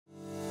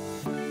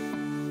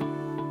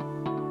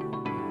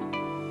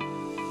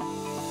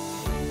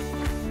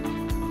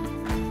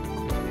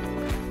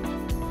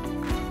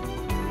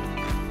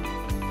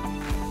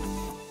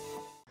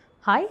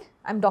Hi,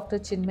 I'm Dr.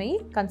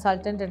 Chinmayie,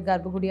 consultant at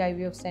GarbhaGudi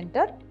IVF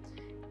Center.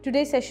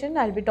 Today's session,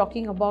 I'll be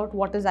talking about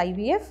what is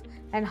IVF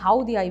and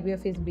how the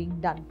IVF is being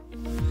done.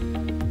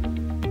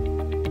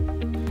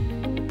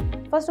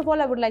 First of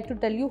all, I would like to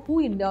tell you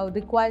who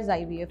requires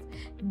IVF.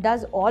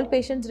 Does all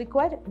patients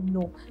require?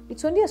 No.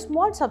 It's only a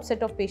small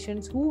subset of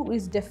patients who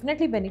is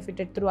definitely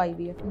benefited through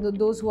IVF.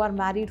 Those who are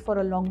married for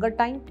a longer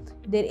time,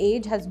 their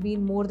age has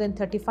been more than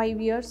 35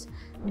 years,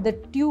 the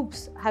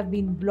tubes have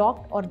been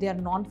blocked or they are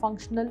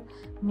non-functional,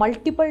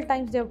 multiple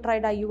times they have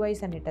tried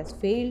IUIs and it has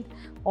failed,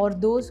 or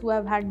those who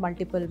have had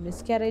multiple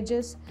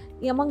miscarriages.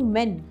 Among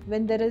men,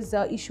 when there is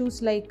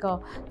issues like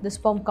the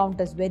sperm count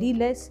is very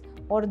less,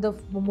 or the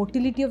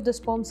motility of the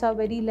sperms are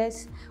very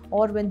less,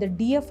 or when the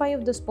DFI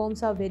of the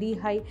sperms are very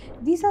high,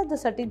 these are the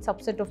certain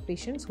subset of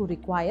patients who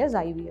requires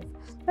IVF.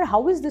 But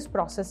how is this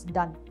process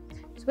done?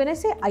 So when I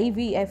say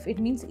IVF, it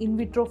means in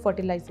vitro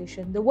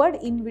fertilization. The word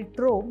in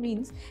vitro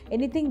means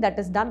anything that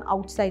is done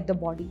outside the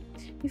body.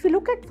 If you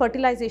look at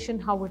fertilization,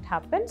 how it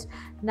happens,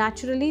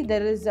 naturally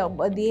there is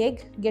the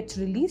egg gets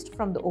released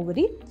from the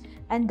ovary,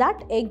 and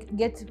that egg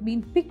gets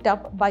been picked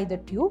up by the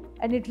tube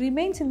and it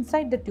remains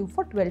inside the tube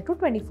for 12 to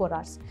 24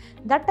 hours.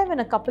 That time when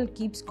a couple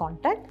keeps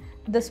contact,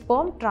 the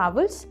sperm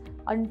travels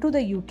onto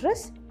the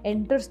uterus,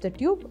 enters the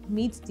tube,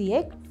 meets the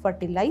egg,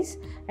 fertilize,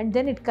 and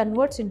then it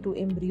converts into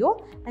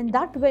embryo, and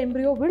that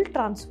embryo will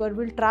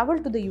travel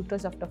to the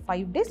uterus after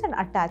 5 days and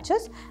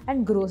attaches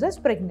and grows as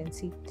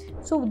pregnancy.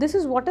 So this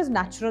is what is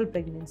natural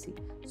pregnancy.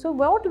 So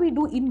what we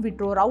do in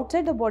vitro or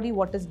outside the body,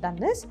 what is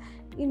done is,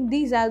 in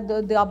these are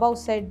the above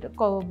said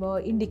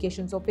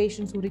indications of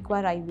patients who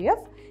require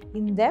IVF,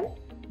 in them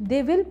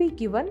they will be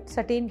given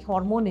certain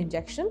hormone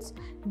injections.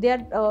 They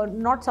are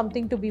not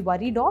something to be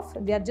worried of.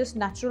 They are just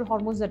natural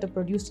hormones that are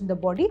produced in the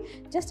body,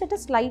 just at a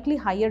slightly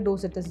higher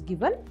dose it is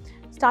given,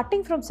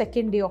 starting from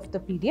second day of the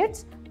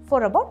periods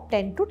for about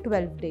 10 to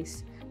 12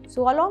 days.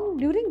 So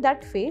during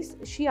that phase,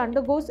 she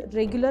undergoes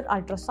regular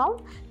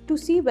ultrasound to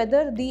see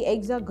whether the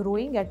eggs are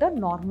growing at a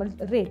normal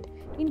rate.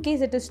 In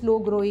case it is slow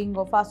growing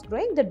or fast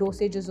growing, the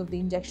dosages of the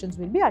injections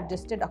will be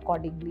adjusted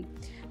accordingly.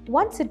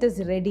 Once it is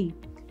ready,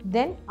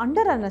 then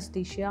under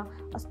anesthesia,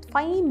 a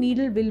fine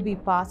needle will be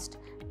passed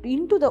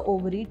into the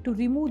ovary to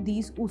remove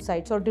these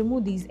oocytes or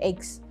remove these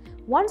eggs.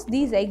 Once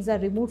these eggs are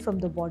removed from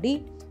the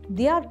body,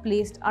 they are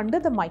placed under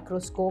the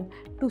microscope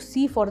to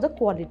see for the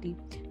quality.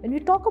 When we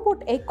talk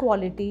about egg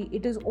quality,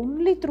 it is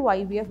only through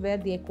IVF where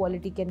the egg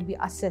quality can be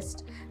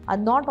assessed,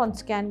 and not on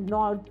scan.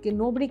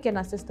 Nobody can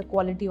assess the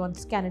quality on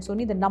scan. It's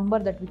only the number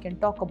that we can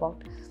talk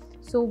about.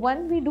 So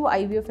when we do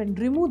IVF and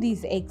remove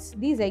these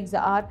eggs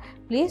are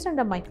placed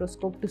under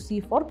microscope to see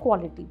for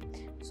quality.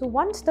 So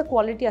once the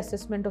quality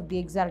assessment of the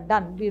eggs are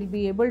done, we will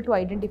be able to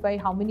identify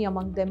how many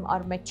among them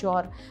are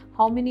mature,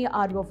 how many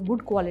are of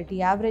good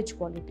quality, average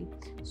quality.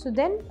 So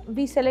then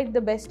we select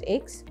the best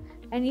eggs,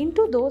 and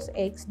into those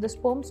eggs the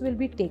sperms will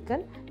be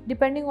taken.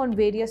 Depending on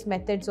various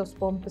methods of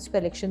sperm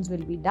selections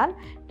will be done,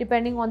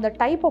 depending on the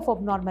type of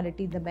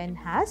abnormality the man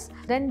has.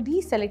 Then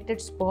these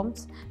selected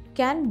sperms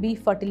can be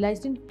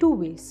fertilized in two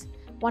ways.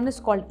 One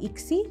is called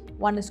ICSI,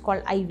 one is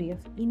called IVF.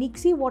 In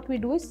ICSI, what we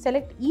do is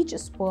select each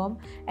sperm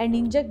and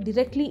inject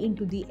directly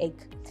into the egg.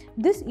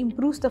 This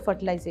improves the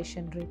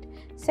fertilization rate.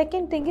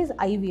 Second thing is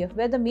IVF,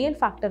 where the male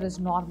factor is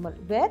normal,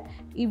 where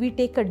if we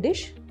take a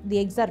dish, the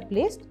eggs are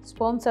placed,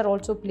 sperms are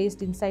also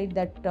placed inside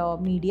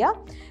that media,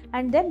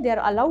 and then they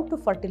are allowed to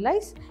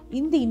fertilize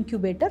in the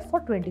incubator for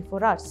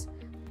 24 hours.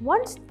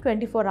 Once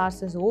 24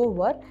 hours is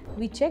over,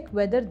 we check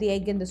whether the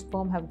egg and the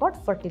sperm have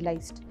got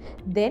fertilized.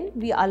 Then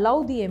we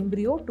allow the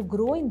embryo to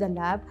grow in the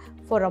lab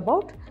for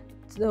about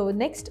the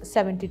next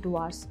 72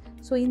 hours.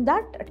 So in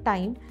that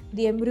time,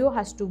 the embryo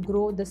has to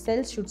grow, the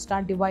cells should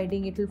start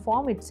dividing, it will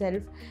form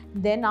itself.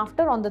 Then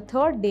after, on the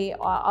third day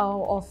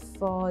of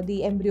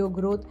the embryo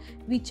growth,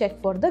 we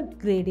check for the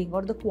grading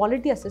or the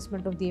quality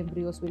assessment of the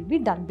embryos will be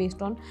done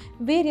based on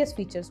various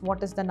features.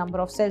 What is the number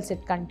of cells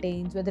it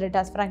contains, whether it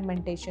has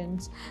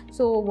fragmentations,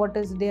 so what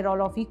is they're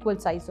all of equal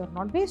size or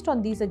not. Based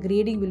on these, a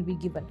grading will be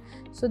given.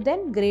 So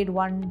then grade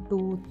 1,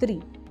 2,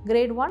 3.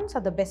 Grade 1s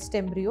are the best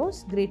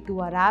embryos, grade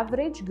 2 are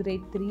average,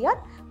 grade 3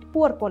 are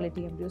poor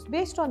quality embryos.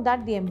 Based on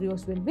that, the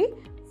embryos will be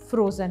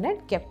frozen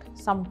and kept.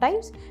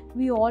 Sometimes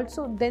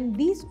then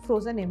these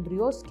frozen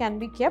embryos can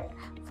be kept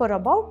for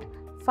about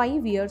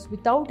 5 years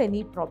without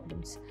any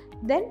problems.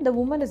 Then the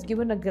woman is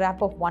given a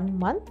gap of 1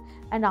 month,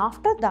 and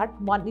after that,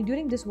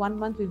 during this 1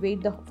 month, we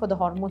wait for the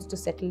hormones to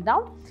settle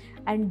down,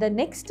 and the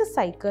next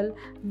cycle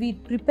we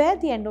prepare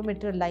the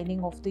endometrial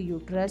lining of the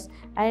uterus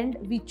and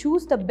we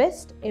choose the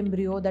best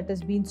embryo that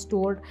has been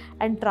stored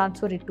and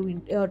transfer it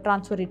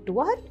to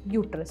our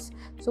uterus.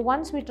 So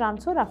once we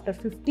transfer, after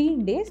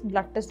 15 days,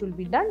 blood test will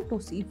be done to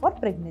see for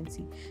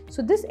pregnancy.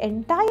 So this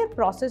entire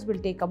process will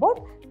take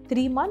about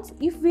 3 months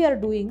if we are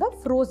doing a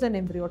frozen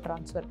embryo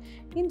transfer.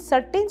 In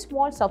certain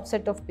small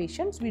subset of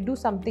patients, we do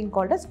something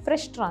called as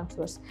fresh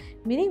transfers,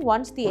 meaning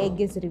once the egg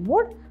is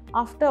removed,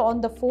 on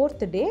the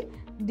 4th day,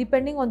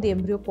 Depending on the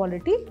embryo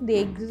quality,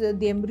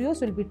 the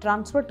embryos will be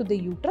transferred to the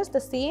uterus,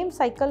 the same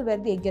cycle where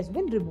the egg has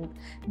been removed.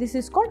 This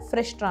is called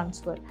fresh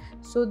transfer.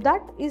 So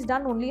that is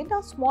done only in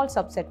a small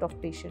subset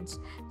of patients.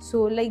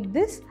 So like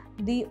this,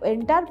 the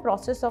entire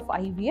process of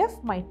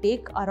IVF might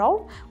take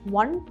around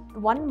one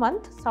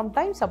month,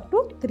 sometimes up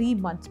to 3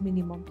 months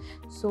minimum.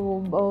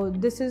 So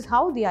this is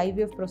how the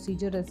IVF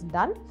procedure is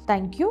done.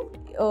 Thank you.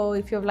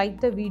 If you have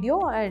liked the video,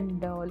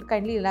 and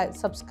kindly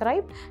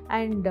subscribe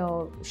and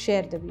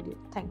share the video.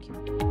 Thank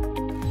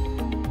you.